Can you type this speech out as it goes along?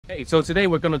Hey, so today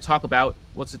we're going to talk about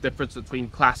what's the difference between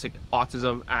classic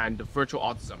autism and virtual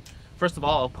autism. First of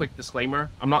all, a quick disclaimer.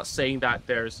 I'm not saying that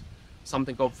there's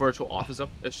something called virtual autism.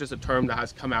 It's just a term that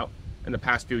has come out in the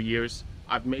past few years.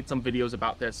 I've made some videos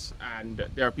about this, and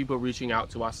there are people reaching out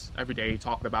to us every day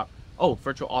talking about, oh,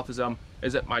 virtual autism,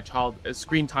 is it my child, is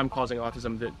screen time causing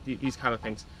autism, these kind of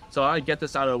things. So I get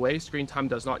this out of the way. Screen time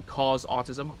does not cause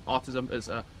autism. Autism is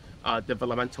a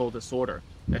developmental disorder.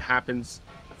 It happens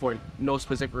for no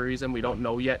specific reason. We don't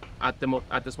know yet. At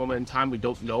this moment in time, we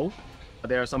don't know.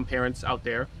 There are some parents out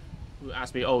there who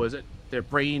ask me, oh, is it their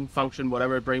brain function,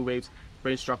 whatever, brain waves,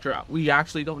 brain structure? We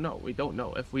actually don't know. We don't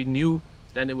know. If we knew,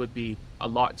 then it would be a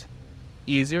lot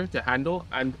easier to handle.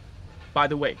 And by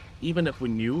the way, even if we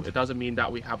knew, it doesn't mean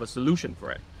that we have a solution for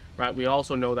it, right? We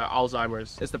also know that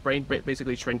Alzheimer's is the brain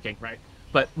basically shrinking, right?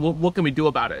 But what can we do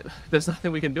about it? There's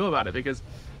nothing we can do about it, because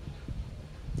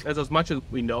as much as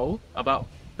we know about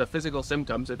the physical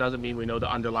symptoms, it doesn't mean we know the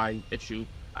underlying issue.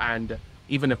 And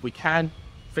even if we can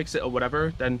fix it or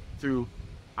whatever, then through,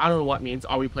 I don't know what means,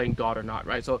 are we playing God or not,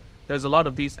 right? So there's a lot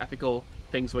of these ethical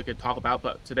things we could talk about,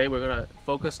 but today we're going to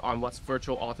focus on what's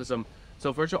virtual autism.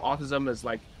 So virtual autism is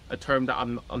like a term that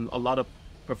a lot of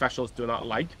professionals do not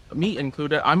like, me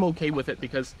included. I'm okay with it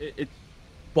because it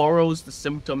borrows the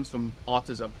symptoms from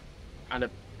autism, and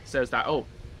it says that, oh,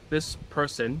 this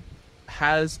person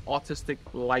has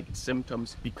autistic-like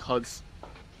symptoms because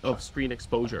of screen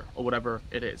exposure or whatever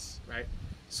it is, right?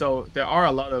 So there are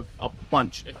a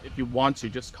bunch. If you want to,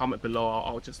 just comment below.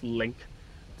 I'll just link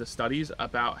the studies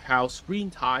about how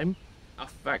screen time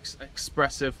affects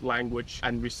expressive language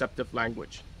and receptive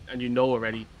language. And you know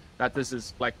already that this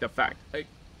is like the fact. Like,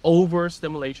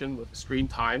 overstimulation with screen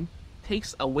time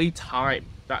takes away time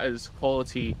that is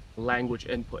quality language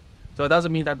input. So it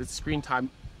doesn't mean that the screen time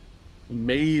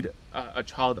made a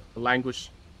child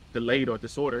language delayed or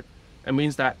disordered. It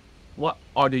means that what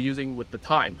are they using with the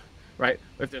time, right?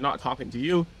 If they're not talking to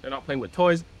you, they're not playing with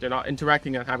toys, they're not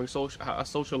interacting and having a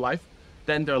social life,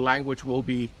 then their language will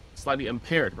be slightly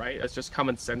impaired, right? It's just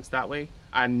common sense that way.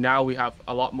 And now we have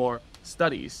a lot more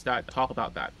studies that talk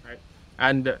about that, right?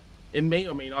 And it may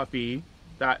or may not be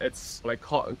that it's like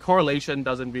correlation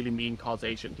doesn't really mean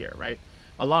causation here, right?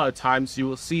 A lot of times you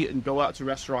will see and go out to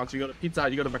restaurants, you go to Pizza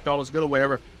Hut, you go to McDonald's, you go to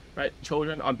wherever, right?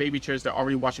 Children on baby chairs, they're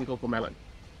already watching Cocomelon.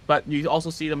 But you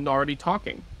also see them already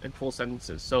talking in full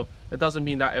sentences. So it doesn't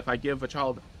mean that if I give a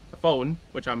child a phone,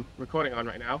 which I'm recording on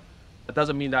right now, it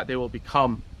doesn't mean that they will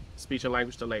become speech and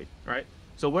language delayed, right?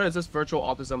 So where does this virtual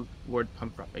autism word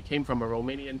come from? It came from a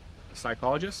Romanian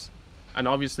psychologist. And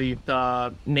obviously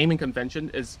the naming convention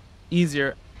is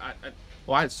easier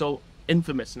why it's so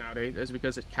infamous nowadays is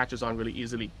because it catches on really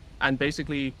easily. And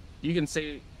basically you can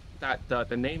say that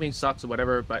the naming sucks or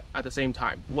whatever, but at the same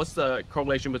time, what's the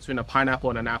correlation between a pineapple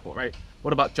and an apple, right?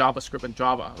 What about JavaScript and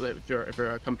Java if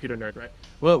you're a computer nerd, right?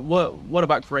 What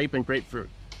about grape and grapefruit?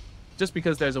 Just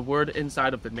because there's a word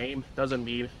inside of the name doesn't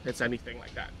mean it's anything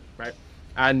like that, right?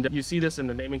 And you see this in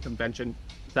the naming convention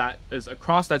that is a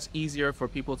cross that's easier for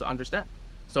people to understand.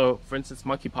 So for instance,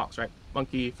 monkeypox, right?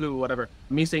 Monkey flu, whatever.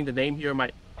 Me saying the name here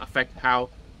might affect how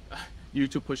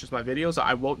YouTube pushes my videos. So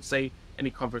I won't say any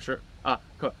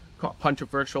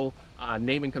controversial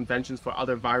naming conventions for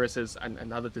other viruses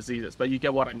and other diseases, but you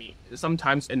get what I mean.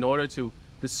 Sometimes in order to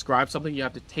describe something, you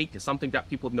have to take something that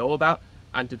people know about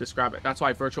and to describe it. That's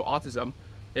why virtual autism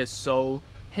is so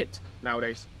hit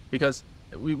nowadays, because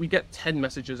we get 10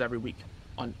 messages every week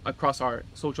across our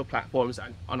social platforms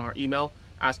and on our email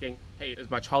asking, hey, is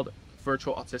my child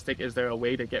virtual autistic? Is there a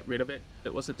way to get rid of it?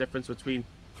 What's the difference between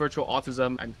virtual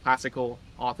autism and classical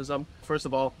autism? First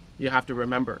of all, you have to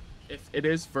remember, if it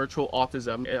is virtual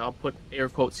autism, I'll put air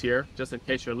quotes here just in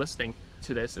case you're listening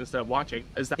to this instead of watching,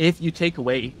 is that if you take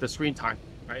away the screen time,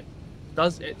 right,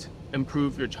 does it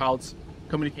improve your child's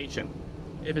communication?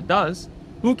 If it does,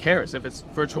 who cares if it's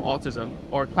virtual autism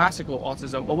or classical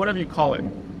autism or whatever you call it,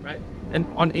 right? And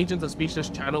on Agents of Speech, this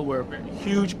channel, we're a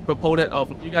huge proponent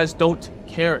of, you guys don't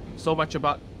care so much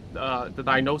about the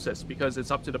diagnosis because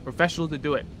it's up to the professional to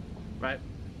do it, right?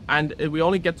 And we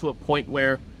only get to a point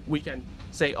where we can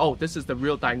say, oh, this is the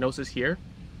real diagnosis here,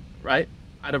 right?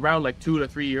 At around like 2 to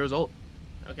 3 years old,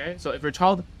 okay? So if your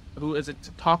child who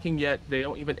isn't talking yet, they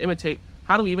don't even imitate,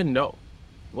 how do we even know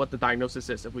what the diagnosis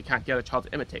is if we can't get a child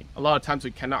to imitate? A lot of times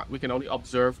we cannot. We can only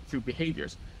observe through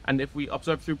behaviors. And if we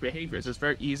observe through behaviors, it's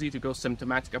very easy to go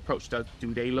symptomatic approach. Do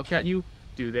they look at you?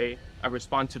 Do they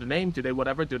respond to the name? Do they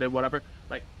whatever? Do they whatever?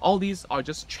 Like, all these are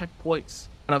just checkpoints.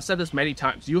 And I've said this many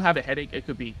times. You have a headache. It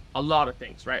could be a lot of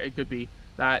things, right? It could be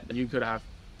that you could have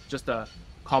just a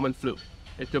common flu.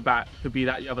 It could be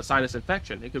that you have a sinus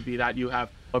infection. It could be that you have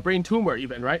a brain tumor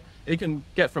even, right? It can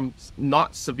get from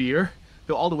not severe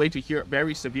to all the way to here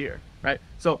very severe, right?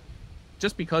 So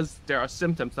just because there are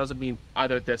symptoms doesn't mean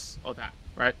either this or that,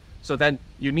 right? So then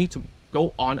you need to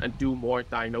go on and do more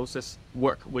diagnosis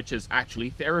work, which is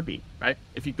actually therapy, right?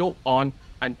 If you go on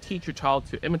and teach your child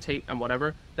to imitate and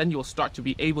whatever, then you'll start to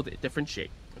be able to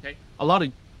differentiate, okay?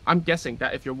 I'm guessing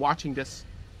that if you're watching this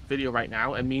video right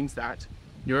now, it means that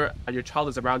your child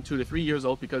is around 2 to 3 years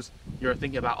old, because you're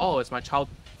thinking about, oh, is my child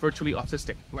virtually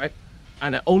autistic, right?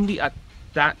 And only at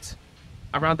that,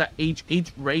 around that age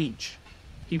range,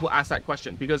 people ask that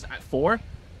question, because at 4,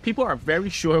 people are very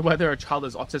sure whether a child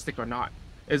is autistic or not.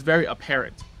 It's very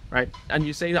apparent, right? And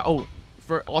you say that, oh,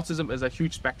 for autism is a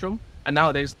huge spectrum, and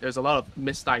nowadays there's a lot of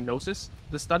misdiagnosis.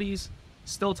 The studies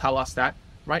still tell us that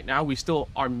right now we still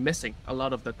are missing a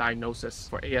lot of the diagnosis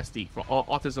for ASD, for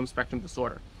autism spectrum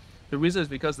disorder. The reason is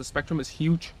because the spectrum is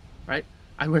huge, right?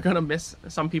 And we're gonna miss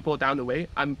some people down the way.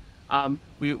 Some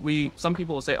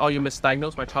people will say, oh, you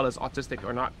misdiagnosed my child as autistic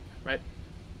or not, right?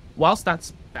 Whilst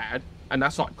that's bad and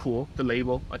that's not cool to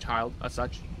label a child as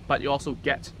such, but you also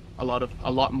get a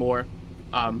lot more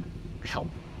help,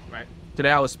 right?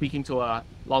 Today I was speaking to a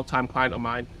longtime client of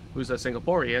mine who's a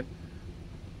Singaporean.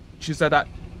 She said that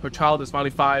her child is finally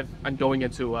 5 and going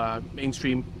into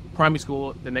mainstream primary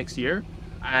school the next year,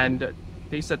 and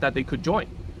they said that they could join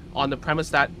on the premise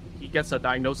that he gets a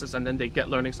diagnosis and then they get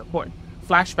learning support.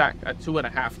 Flashback at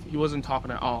 2.5, he wasn't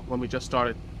talking at all when we just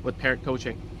started with parent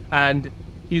coaching, and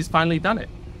he's finally done it.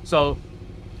 So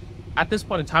at this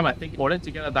point in time, I think it's important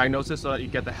to get a diagnosis so that you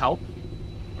get the help,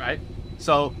 right?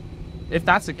 So if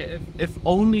that's the case, if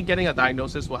only getting a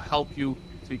diagnosis will help you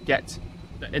to get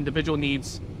the individual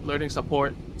needs, learning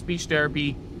support, speech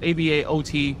therapy, ABA,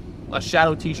 OT, a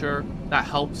shadow teacher that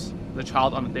helps the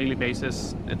child on a daily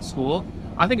basis at school,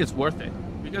 I think it's worth it.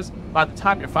 Because by the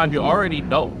time you're 5, you already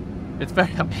know, it's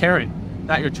very apparent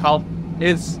that your child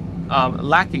is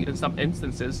lacking in some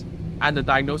instances, and the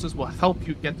diagnosis will help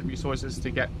you get the resources to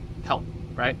get help,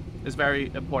 right? It's very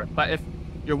important. But if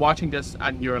you're watching this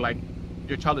and you're like,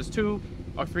 your child is 2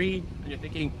 or 3, and you're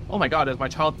thinking, oh my God, is my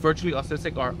child virtually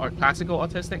autistic or classical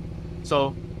autistic?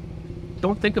 So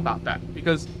don't think about that,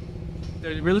 because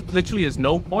there really literally is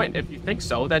no point. If you think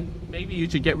so, then maybe you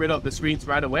should get rid of the screens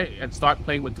right away and start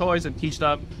playing with toys and teach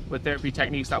them with therapy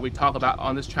techniques that we talk about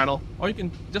on this channel. Or you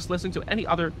can just listen to any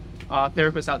other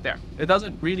therapist out there. It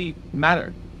doesn't really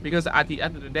matter, because at the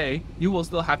end of the day, you will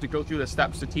still have to go through the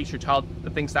steps to teach your child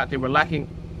the things that they were lacking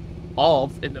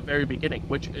of in the very beginning,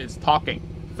 which is talking.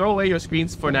 Throw away your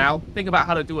screens for now. Think about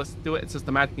how to do it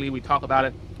systematically. We talk about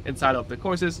it inside of the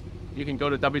courses. You can go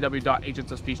to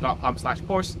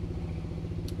www.agentsofspeech.com/course.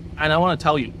 And I want to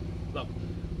tell you, look,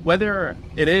 whether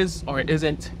it is or it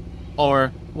isn't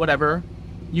or whatever,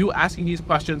 you asking these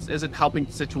questions isn't helping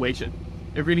the situation.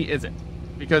 It really isn't,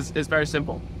 because it's very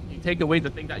simple. You take away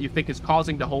the thing that you think is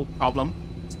causing the whole problem,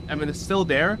 and when it's still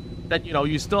there, then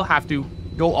you still have to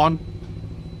go on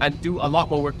and do a lot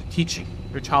more work teaching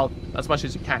your child as much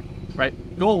as you can, right?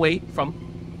 Go away from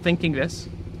thinking this.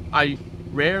 I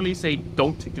rarely say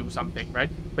don't do something, right?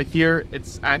 But here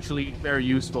it's actually very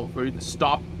useful for you to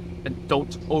stop and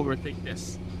don't overthink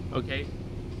this, okay?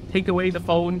 Take away the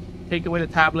phone, take away the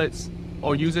tablets,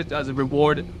 or use it as a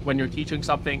reward when you're teaching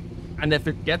something. And if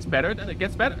it gets better, then it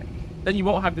gets better. Then you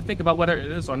won't have to think about whether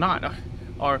it is or not.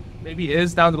 Or maybe it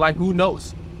is down the line, who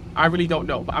knows? I really don't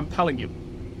know, but I'm telling you,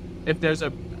 if there is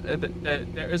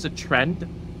a trend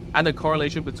and a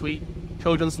correlation between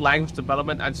children's language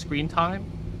development and screen time,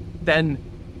 then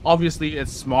obviously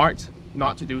it's smart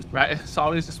not to do, right? It's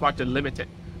always smart to limit it,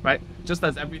 right? Just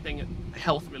as everything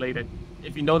health related.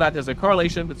 If you know that there's a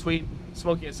correlation between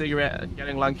smoking a cigarette and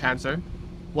getting lung cancer,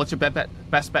 what's your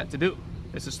best bet to do?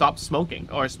 Is to stop smoking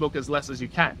or smoke as less as you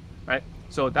can, right?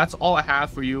 So that's all I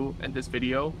have for you in this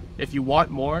video. If you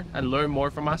want more and learn more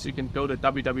from us, you can go to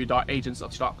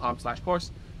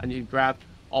www.agentsofspeech.com/course and you can grab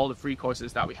all the free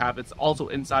courses that we have. It's also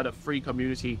inside a free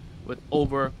community with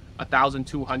over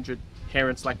 1,200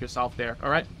 parents like yourself there. All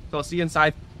right, so I'll see you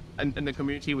inside in the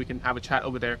community. We can have a chat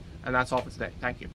over there, and that's all for today. Thank you.